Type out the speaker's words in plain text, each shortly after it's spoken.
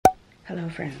Hello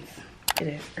friends, it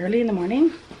is early in the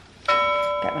morning.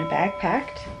 Got my bag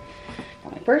packed,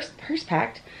 got my purse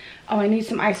packed. Oh, I need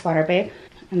some ice water, babe.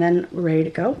 And then we're ready to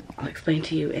go. I'll explain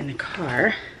to you in the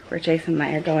car where Jason and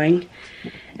I are going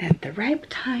at the ripe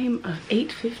time of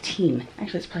 8:15.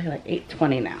 Actually, it's probably like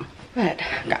 8:20 now. But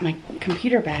I've got my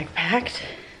computer bag packed,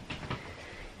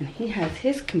 and he has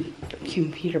his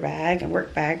computer bag and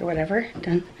work bag or whatever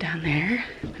done down there.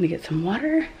 I'm gonna get some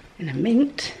water and a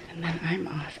mint, and then I'm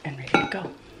off and ready to go.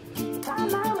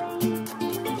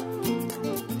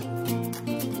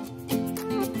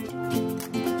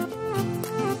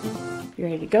 You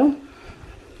ready to go?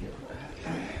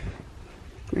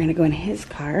 We're gonna go in his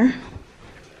car.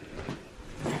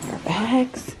 Grab our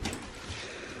bags.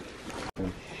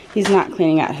 He's not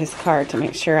cleaning out his car to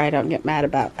make sure I don't get mad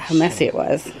about how messy it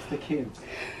was. It's the kids.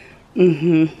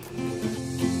 Mm-hmm.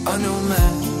 I know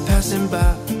man passing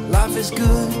by, life is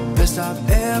good, best I've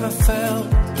ever felt.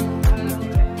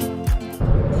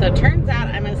 So it turns out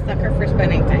I'm a sucker for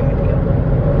spending time with you.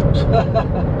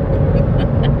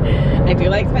 I do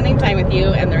like spending time with you,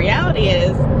 and the reality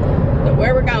is that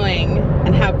where we're going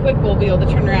and how quick we'll be able to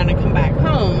turn around and come back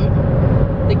home,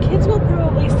 the kids will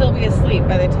probably still be asleep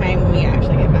by the time we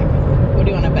actually get back home. What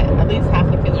do you want to bet? At least half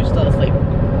the kids are still asleep.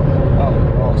 Oh,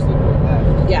 they're all asleep when we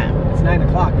left. Yeah. It's 9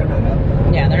 o'clock, they're not up.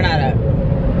 Yeah, they're not up.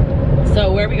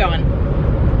 So where are we going?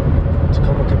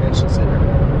 Tacoma Convention Center.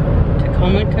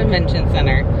 Tacoma Convention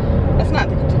Center. That's not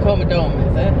the Tacoma Dome,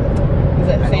 is it? Is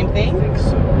it the same thing? I think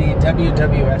so. The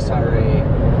WWSRA.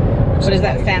 What does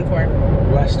that stand for?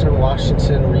 Western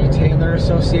Washington Retailer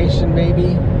Association,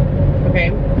 maybe?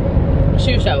 Okay.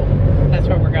 Shoe show. That's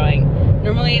where we're going.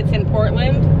 Normally it's in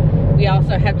Portland. We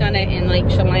also have done it in Lake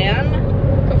Chelan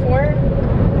before.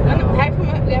 How come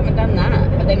we haven't done that?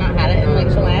 Have they not had it in Lake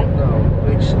Chelan? No,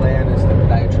 Lake Chelan is the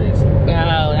podiatrist.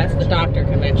 Oh, that's the doctor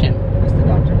convention. That's the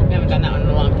doctor. We haven't done that one in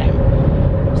a long time.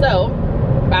 So,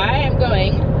 I am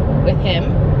going with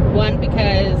him. One,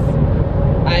 because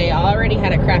I already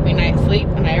had a crappy night's sleep,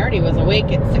 and I already was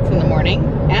awake at 6 in the morning,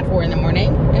 and 4 in the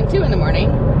morning, and 2 in the morning.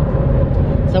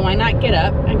 So why not get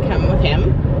up and come with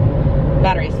him?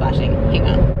 Battery's flashing. Hang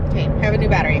on. Okay, have a new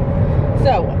battery.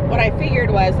 So, what I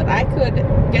figured was that I could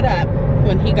get up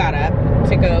when he got up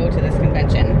to go to this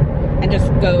convention and just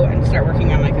go and start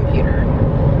working on my computer,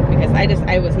 because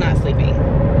I was not sleeping.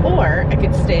 Or I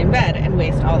could stay in bed and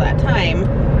waste all that time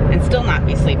and still not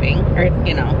be sleeping, or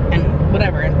you know, and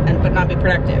whatever, but not be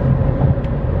productive.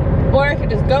 Or I could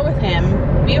just go with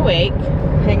him, be awake,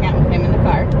 hang out with him in the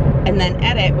car, and then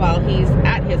edit while he's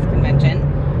at his convention.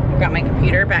 I've got my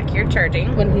computer back here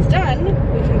charging. When he's done,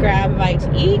 we can grab a bite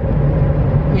to eat.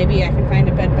 Maybe I can find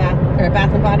a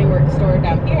Bath and Body Works store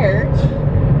down here.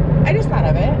 I just thought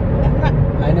of it.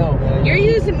 I know, man. You're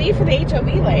using me for the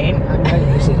HOV lane. I'm not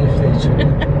using you for the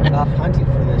HOV. I'm hunting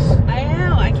for this. I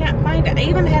know, I can't find it. I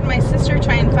even had my sister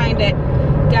try and find it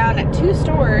down at 2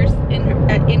 stores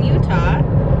in Utah,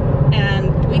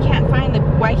 and we can't find the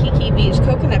Waikiki Beach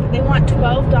coconut, but they want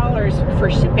 $12 for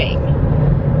shipping.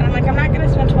 And I'm like, I'm not going to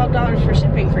spend $12 for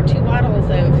shipping for 2 bottles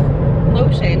of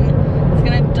lotion. It's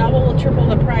going to double, triple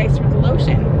the price for the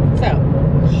lotion. So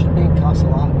shipping costs a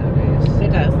lot nowadays.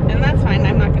 it does, and that's fine.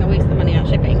 I'm not going to waste the money on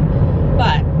shipping.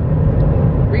 But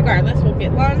regardless, we'll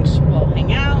get lunch, we'll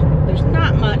hang out. There's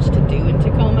not much to do in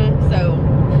Tacoma, so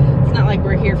it's not like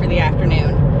we're here for the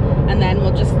afternoon. And then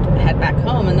we'll just head back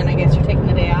home, and then I guess you're taking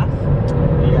the day off.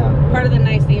 Yeah. Part of the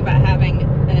nice thing about having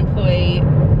an employee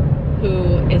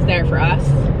who is there for us,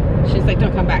 she's like,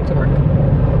 don't come back to work.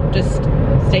 Just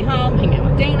stay home, hang out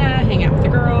with Dana, hang out with the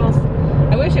girls.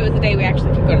 I wish it was the day we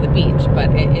actually could go to the beach, but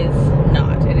it is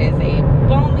not. It is a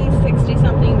balmy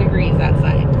 60-something degrees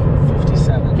outside.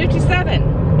 57.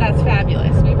 57. That's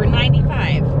fabulous. We were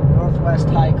 95. Northwest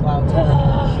high clouds.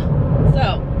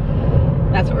 So,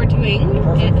 that's what we're doing.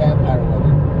 Perfect vampire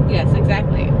weather. Yes,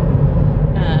 exactly.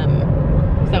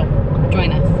 So,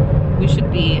 join us. We should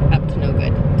be up to no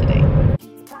good today.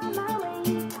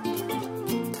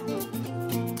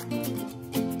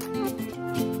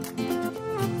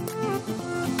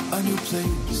 A new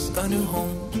place, a new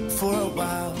home, for a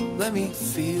while, let me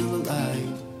feel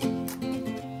alive.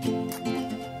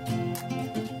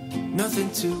 Nothing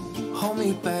to hold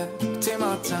me back, take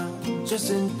my time, just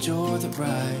enjoy the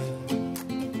ride.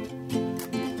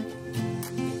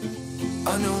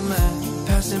 I know man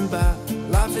passing by,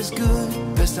 life is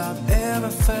good, best I've ever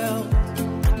felt.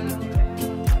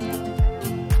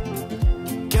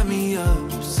 Get me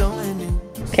up, something new.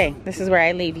 Okay, this is where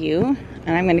I leave you,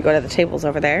 and I'm going to go to the tables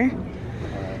over there.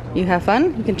 You have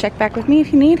fun. You can check back with me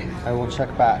if you need. I will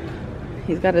check back.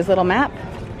 He's got his little map.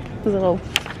 His little,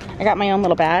 I got my own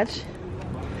little badge.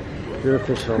 You're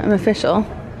official. I'm official.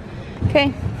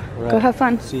 Okay, go have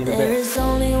fun. See you in a There bit. is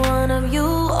only one of you,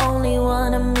 only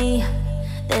one of me.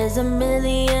 There's a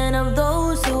million of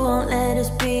those who won't let us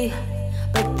be.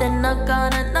 But they're not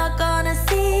gonna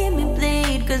see me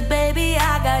bleed. Cause baby,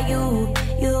 I got you.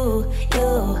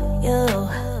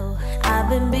 I've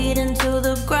been beaten to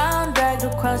the ground, dragged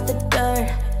across the dirt.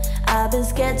 I've been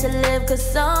scared to live cause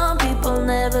some people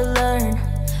never learn.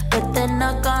 But they're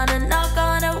not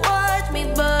gonna watch me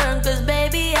burn. Cause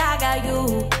baby, I got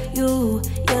you.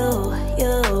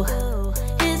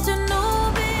 It's a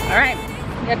new beginning. All right,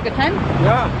 you had a good time?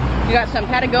 Yeah. You got some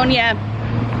Patagonia,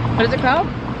 what is it called?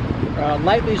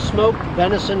 Lightly smoked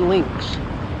venison links.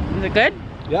 Is it good?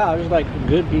 Yeah, it was like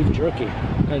good beef jerky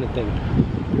kind of thing.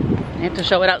 You have to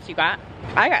show what else you got.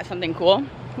 I got something cool.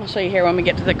 I'll show you here when we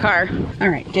get to the car. All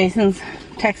right, Jason's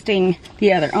texting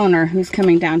the other owner who's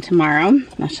coming down tomorrow.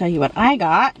 I'll show you what I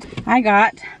got. I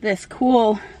got this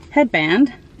cool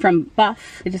headband from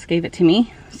Buff. They just gave it to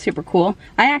me. Super cool.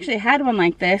 I actually had one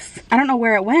like this. I don't know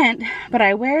where it went, but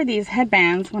I wear these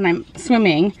headbands when I'm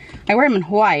swimming. I wear them in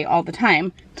Hawaii all the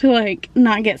time to like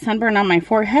not get sunburn on my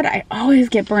forehead. I always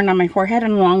get burned on my forehead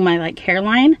and along my like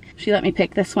hairline. She let me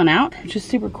pick this one out, which is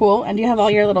super cool. And do you have all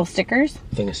your little stickers?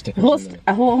 Thing of stickers.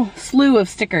 A whole slew of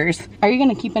stickers. Are you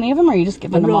gonna keep any of them or are you just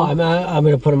giving them No, all? I'm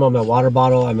gonna put them on my water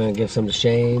bottle. I'm gonna give some to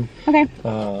Shane. Okay.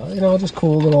 You know, just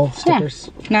cool little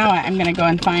stickers. Yeah. Now I'm gonna go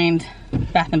and find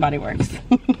Bath and Body Works.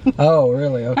 Oh,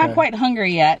 really? Okay. Not quite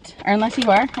hungry yet, or unless you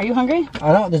are. Are you hungry?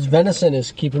 I don't. This venison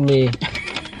is keeping me.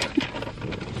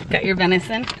 Got your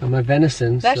venison? On my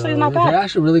venison. It's actually not bad. They're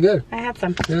actually really good. I had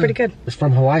some. It's Yeah. pretty good. It's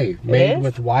from Hawaii. Made is?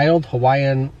 with wild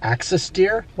Hawaiian axis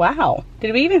deer. Wow.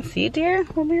 Did we even see deer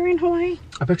when we were in Hawaii?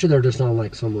 I bet you they're just on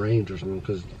like some range or something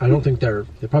because I don't think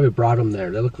they probably brought them there.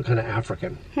 They look kind of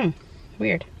African.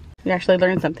 Weird. We actually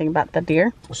learned something about the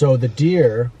deer. So the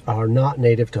deer are not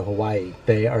native to Hawaii.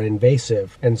 They are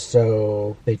invasive. And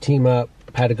so they team up,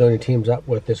 Patagonia teams up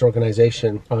with this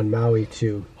organization on Maui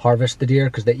to harvest the deer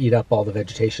because they eat up all the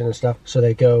vegetation and stuff. So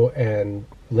they go and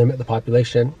limit the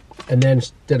population. And then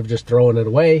instead of just throwing it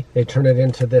away, they turn it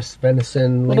into this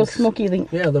venison Little links. smoky link.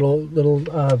 Yeah, little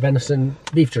venison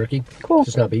beef jerky. Cool. It's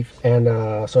just not beef. And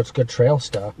so it's good trail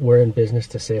stuff. We're in business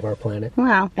to save our planet.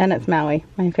 Wow. And it's Maui,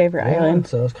 my favorite island.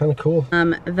 So it's kind of cool.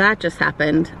 That just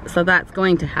happened. So that's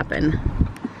going to happen.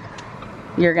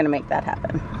 You're gonna make that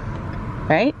happen.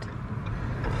 Right?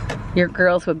 Your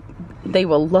girls would, they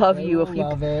will love you if you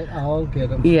love it. I'll get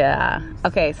them. Yeah.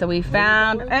 Okay, so we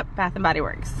found Bath and Body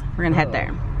Works. We're gonna head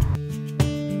there.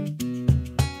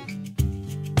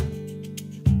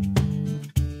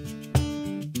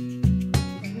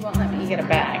 You won't let me get a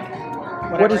bag.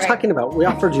 What are you talking about? We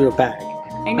offered you a bag.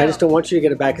 I know. I just don't want you to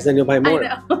get a bag because then you'll buy more.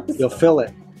 I know. You'll fill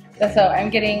it. So I'm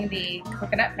getting the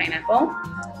coconut pineapple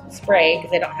spray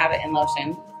because I don't have it in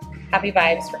lotion. Happy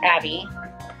vibes for Abby.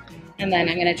 And then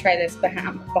I'm gonna try this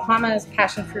Bahamas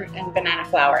passion fruit and banana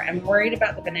flower. I'm worried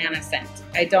about the banana scent.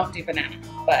 I don't do banana,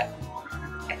 but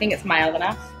I think it's mild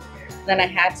enough. Then I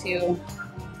had to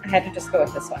just go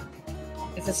with this one.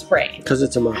 It's a spray. Because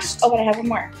it's a must. Oh, but I have one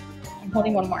more. I'm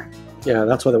holding one more. Yeah,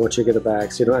 that's why they want you to get a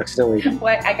bag so you don't accidentally.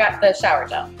 What? I got the shower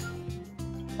gel.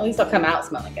 At least I'll come out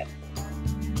smelling good.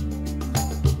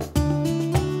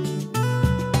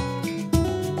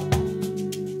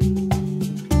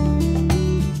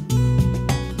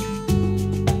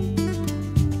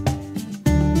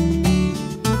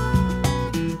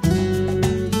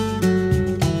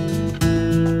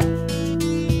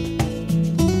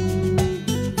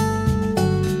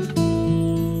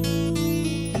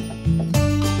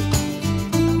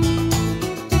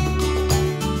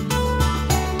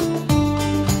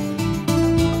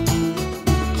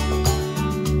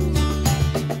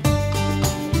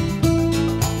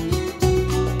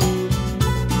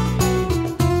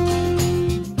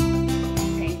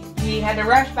 Had to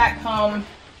rush back home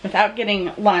without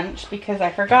getting lunch because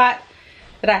I forgot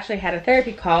that I actually had a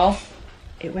therapy call.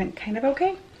 It went kind of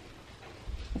okay.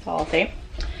 That's all I'll say.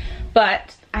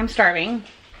 But I'm starving.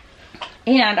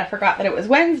 And I forgot that it was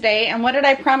Wednesday. And what did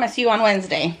I promise you on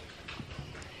Wednesday?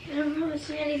 I don't promise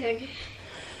you anything.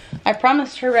 I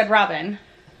promised her Red Robin.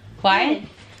 Why?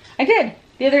 I did.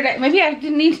 The other day. Maybe I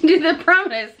didn't need to do the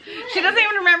promise. She doesn't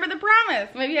even remember the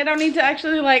promise. Maybe I don't need to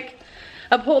actually like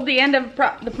uphold the end of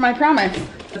my promise.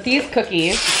 But these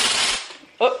cookies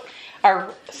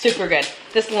are super good.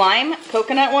 This lime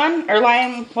coconut one, or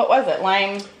lime, what was it?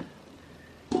 Lime,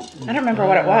 I don't remember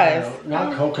what it was.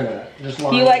 Not coconut. Just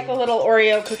Do you like the little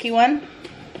Oreo cookie one?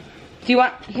 Do you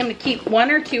want him to keep one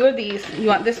or two of these? You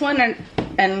want this one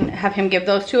and have him give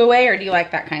those two away, or do you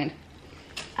like that kind?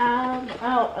 I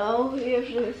don't know. You have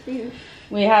to see.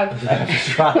 We have.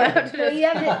 Well, you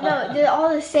have to, no, they're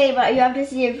all the same, but you have to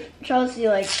see if Chelsea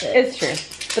likes it. It's true.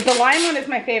 But the lime one is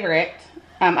my favorite.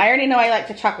 I already know I like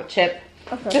the chocolate chip.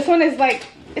 Okay. This one is like,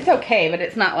 it's okay, but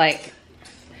it's not like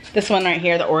this one right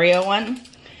here, the Oreo one,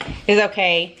 is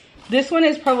okay. This one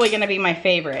is probably gonna be my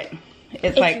favorite.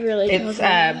 It's like, really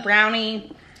it's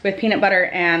brownie with peanut butter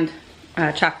and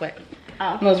chocolate.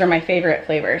 Oh. And those are my favorite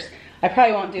flavors. I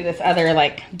probably won't do this other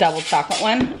like double chocolate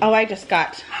one. Oh, I just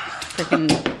got freaking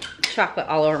chocolate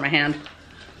all over my hand.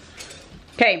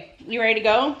 Okay, you ready to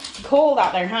go? It's cold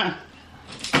out there, huh?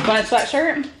 You want a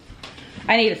sweatshirt?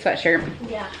 I need a sweatshirt.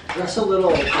 Yeah. That's a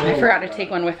little. I forgot to take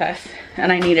one with us,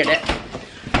 and I needed it.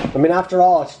 I mean, after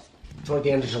all, it's toward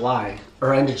the end of July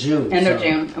or end of June. End of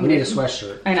June. We need a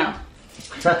sweatshirt. I know.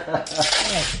 Alright,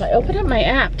 so I opened up my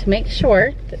app to make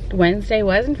sure that Wednesday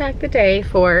was in fact the day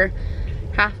for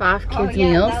half off kids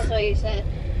meals. That's what you said.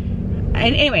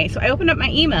 And anyway, so I opened up my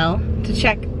email to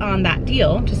check on that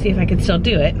deal to see if I could still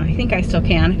do it. And I think I still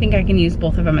can. I think I can use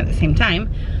both of them at the same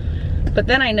time. But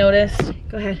then I noticed,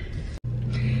 go ahead.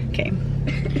 Okay.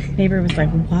 Neighbor was like,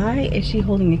 why is she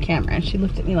holding a camera? And she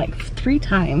looked at me like 3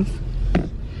 times.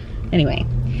 Anyway,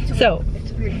 so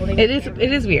it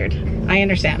is weird. I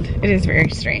understand. It is very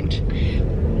strange.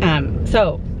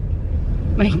 So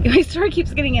my story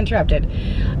keeps getting interrupted.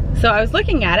 So I was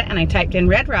looking at it and I typed in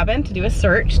Red Robin to do a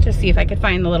search to see if I could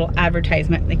find the little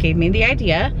advertisement that gave me the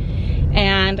idea.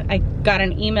 And I got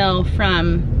an email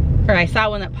from, or I saw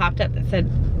one that popped up that said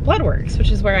Bloodworks,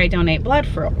 which is where I donate blood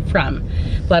from,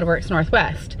 Bloodworks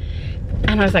Northwest.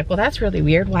 And I was like, well, that's really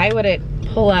weird. Why would it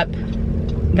pull up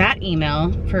that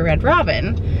email for Red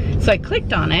Robin? So I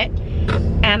clicked on it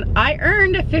and I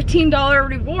earned a $15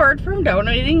 reward from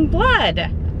donating blood.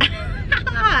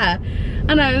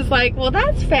 And I was like, well,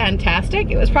 that's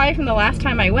fantastic. It was probably from the last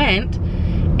time I went,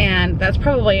 and that's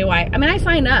probably why. I mean, I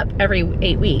sign up every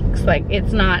 8 weeks. Like,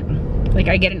 it's not like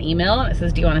I get an email and it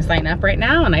says, do you want to sign up right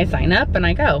now? And I sign up and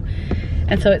I go.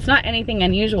 And so it's not anything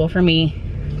unusual for me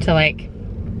to like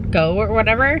go or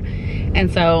whatever.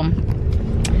 And so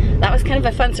that was kind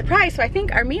of a fun surprise. So I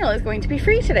think our meal is going to be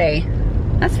free today.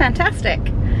 That's fantastic.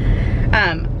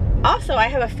 Also, I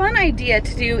have a fun idea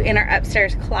to do in our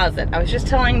upstairs closet. I was just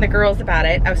telling the girls about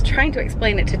it. I was trying to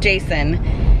explain it to Jason.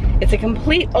 It's a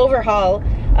complete overhaul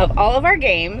of all of our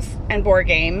games and board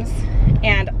games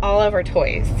and all of our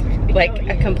toys. Like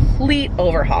a complete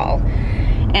overhaul.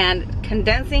 And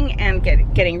condensing and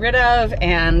getting rid of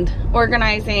and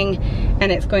organizing.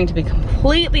 And it's going to be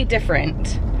completely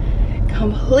different.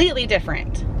 Completely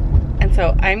different. And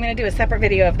so I'm gonna do a separate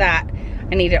video of that.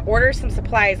 I need to order some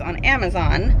supplies on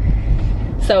Amazon.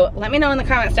 So let me know in the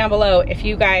comments down below if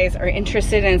you guys are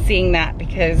interested in seeing that,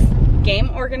 because game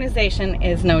organization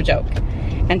is no joke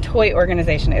and toy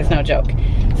organization is no joke.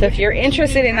 So if you're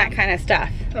interested in that kind of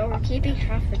stuff. But we're keeping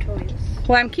half the toys.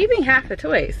 Well, I'm keeping half the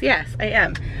toys. Yes, I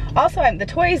am. Also, the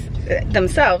toys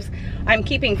themselves, I'm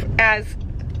keeping as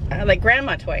like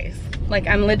grandma toys. Like,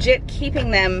 I'm legit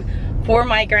keeping them for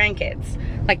my grandkids.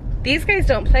 Like, these guys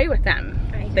don't play with them.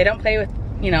 They don't play with,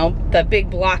 you know, the big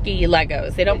blocky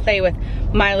Legos. They don't play with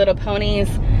My Little Ponies.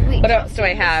 What else do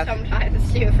I have?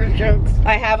 Sometimes too, for jokes.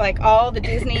 I have like all the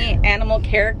Disney animal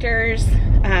characters,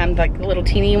 like the little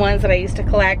teeny ones that I used to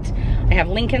collect. I have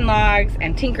Lincoln Logs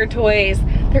and Tinker Toys.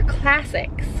 They're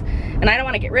classics. And I don't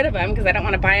want to get rid of them because I don't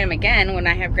want to buy them again when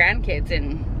I have grandkids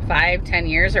in 5-10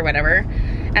 years or whatever.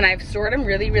 And I've stored them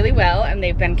really, really well and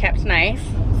they've been kept nice.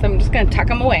 So I'm just gonna tuck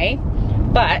them away.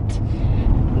 But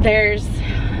there's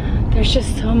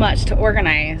just so much to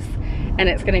organize, and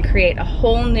it's gonna create a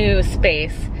whole new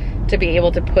space to be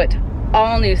able to put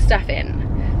all new stuff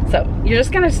in. So you're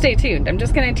just gonna stay tuned. I'm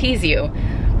just gonna tease you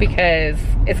because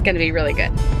it's gonna be really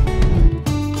good.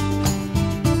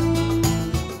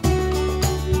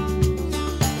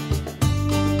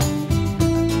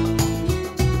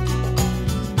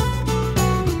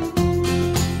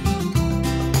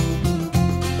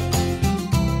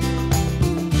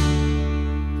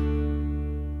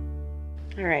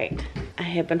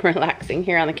 I have been relaxing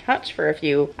here on the couch for a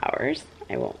few hours.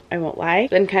 I won't lie.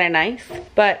 It's been kind of nice.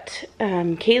 But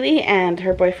Kaylee and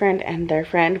her boyfriend and their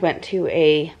friend went to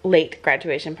a late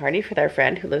graduation party for their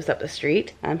friend who lives up the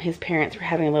street. His parents were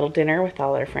having a little dinner with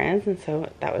all their friends, and so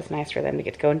that was nice for them to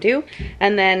get to go and do.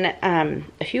 And then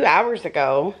a few hours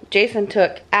ago, Jason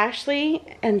took Ashley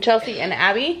and Chelsea and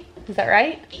Abby Is that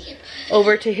right?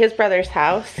 Over to his brother's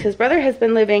house. His brother has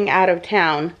been living out of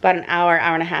town, about an hour,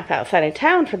 hour and a half outside of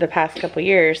town for the past couple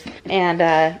years.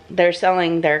 And they're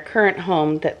selling their current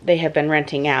home that they have been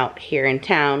renting out here in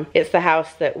town. It's the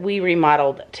house that we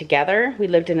remodeled together. We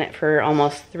lived in it for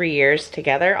almost 3 years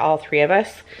together, all three of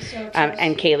us.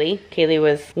 And Kaylee. Kaylee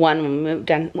was one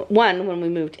when we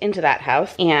moved into that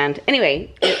house. And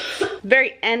anyway, it's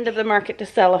very end of the market to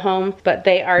sell a home, but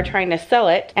they are trying to sell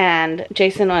it. And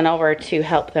Jason went over to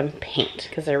help them paint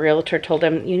because their realtor told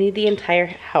him you need the entire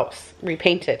house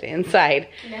repainted inside.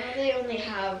 Now they only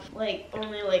have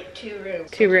only 2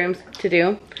 rooms. 2 rooms to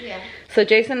do. Yeah. So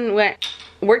Jason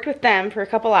worked with them for a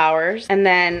couple hours and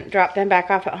then dropped them back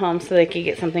off at home so they could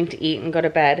get something to eat and go to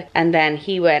bed. And then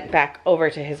he went back over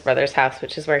to his brother's house,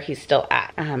 which is where he's still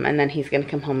at. And then he's gonna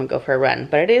come home and go for a run.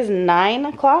 But it is 9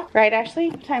 o'clock, right, Ashley?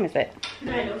 What time is it?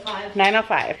 9:05.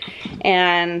 9:05.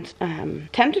 And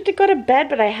tempted to go to bed,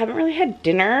 but I haven't really had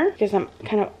dinner because I'm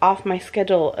kind of off my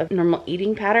schedule of normal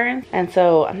eating patterns. And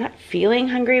so I'm not feeling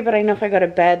hungry, but I know if I go to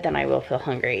bed, then I will feel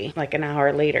hungry like an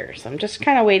hour later. So I'm just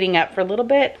kind of waiting up for a little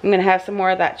bit. I'm gonna have some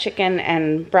more of that chicken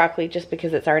and broccoli just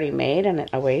because it's already made and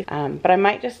it's a waste. But I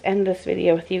might just end this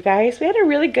video with you guys. We had a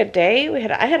really good day.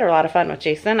 I had a lot of fun with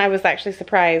Jason. I was actually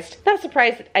surprised, not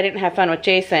surprised that I didn't have fun with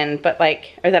Jason, but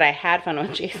or that I had fun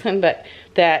with Jason, but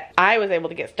that I was able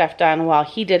to get stuff done while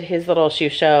he did his little shoe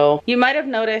show. You might have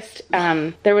noticed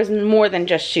there was more than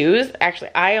just shoes.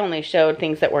 Actually, I only showed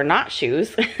things that were not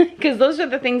shoes because those are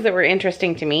the things that were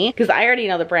interesting to me because I already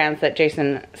know the brands that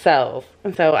Jason sells.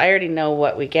 And so I already know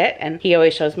what we get, and he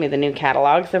always shows me the new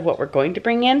catalogs of what we're going to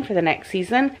bring in for the next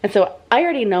season. And so I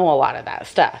already know a lot of that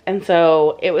stuff. And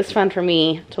so it was fun for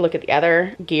me to look at the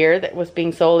other gear that was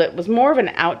being sold. It was more of an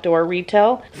outdoor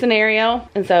retail scenario.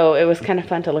 And so it was kind of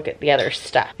fun to look at the other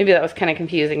stuff. Maybe that was kind of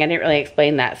confusing. I didn't really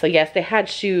explain that. So yes, they had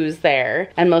shoes there,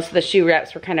 and most of the shoe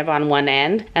reps were kind of on one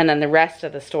end. And then the rest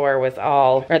of the store was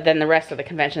all, or then the rest of the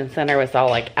convention center was all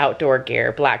like outdoor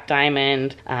gear, Black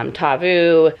Diamond,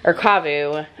 Kavu.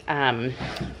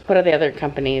 What are the other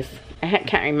companies? I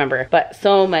can't remember, but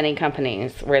so many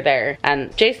companies were there.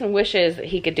 And Jason wishes that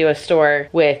he could do a store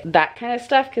with that kind of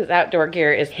stuff because outdoor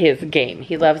gear is his game.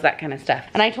 He loves that kind of stuff.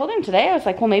 And I told him today, I was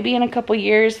like, well, maybe in a couple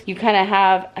years you kind of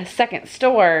have a second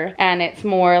store and it's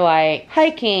more like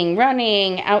hiking,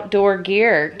 running, outdoor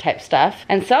gear type stuff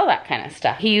and sell that kind of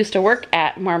stuff. He used to work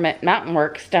at Marmot Mountain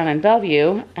Works down in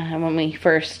Bellevue when we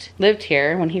first lived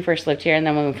here, and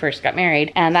then when we first got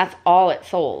married. And that's all it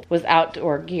sold was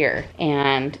outdoor gear.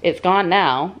 And it's gone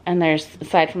now, and there's,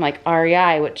 aside from like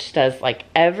REI, which does like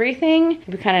everything,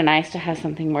 it'd be kind of nice to have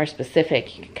something more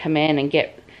specific. You can come in and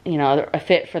get, you know, a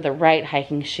fit for the right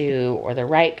hiking shoe or the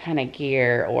right kind of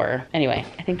gear, or anyway,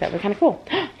 I think that would be kind of cool.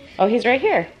 Oh, he's right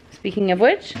here. Speaking of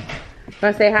which,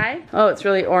 want to say hi? Oh, it's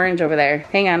really orange over there.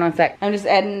 Hang on one sec. I'm just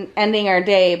ending our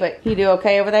day, but you do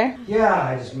okay over there? Yeah,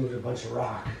 I just moved a bunch of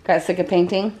rock. Got sick of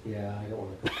painting? Yeah, I don't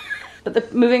want to. But the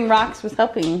moving rocks was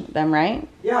helping them, right?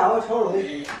 Yeah, oh,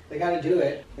 totally. They got to do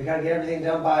it. They got to get everything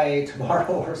done by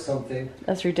tomorrow or something.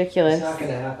 That's ridiculous. It's not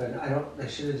going to happen. I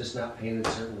should have just not painted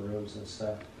certain rooms and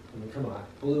stuff. I mean, come on.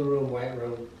 Blue room, white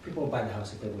room. People will buy the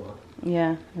house if they want.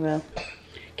 Yeah, I will.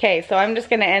 Okay, so I'm just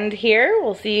gonna end here.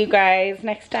 We'll see you guys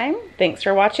next time. Thanks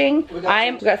for watching. We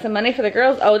got some money for the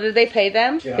girls. Oh, did they pay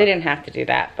them? Yeah. They didn't have to do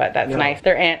that, but that's nice.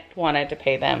 Their aunt wanted to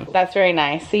pay them. That's very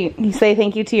nice. So you say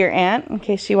thank you to your aunt in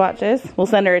case she watches. We'll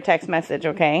send her a text message,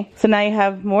 okay? So now you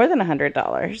have more than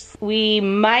 $100. We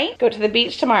might go to the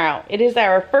beach tomorrow. It is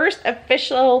our first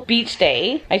official beach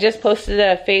day. I just posted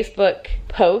a Facebook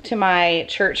post to my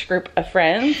church group of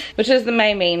friends, which is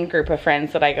my main group of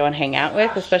friends that I go and hang out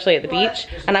with, especially at the beach.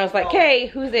 And I was like, hey,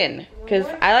 who's in? Because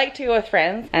I like to go with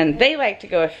friends and they like to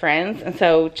go with friends. And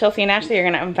so Chelsea and Ashley are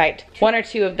gonna invite 1 or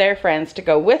 2 of their friends to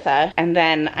go with us. And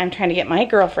then I'm trying to get my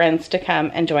girlfriends to come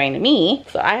and join me.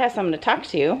 So I have someone to talk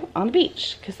to on the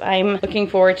beach because I'm looking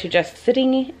forward to just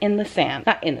sitting in the sand,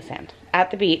 not in the sand,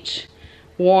 at the beach.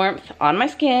 Warmth on my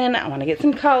skin. I want to get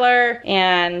some color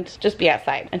and just be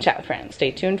outside and chat with friends. Stay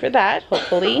tuned for that.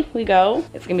 Hopefully we go.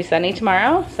 It's gonna be sunny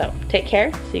tomorrow, so take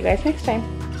care. See you guys next time.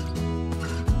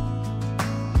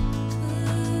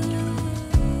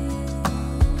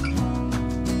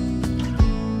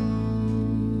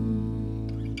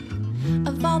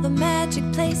 Of all the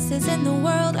magic places in the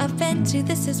world I've been to,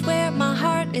 this is where my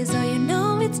heart is. Oh, you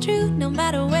know it's true. No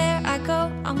matter where I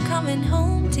go, I'm coming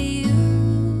home to you.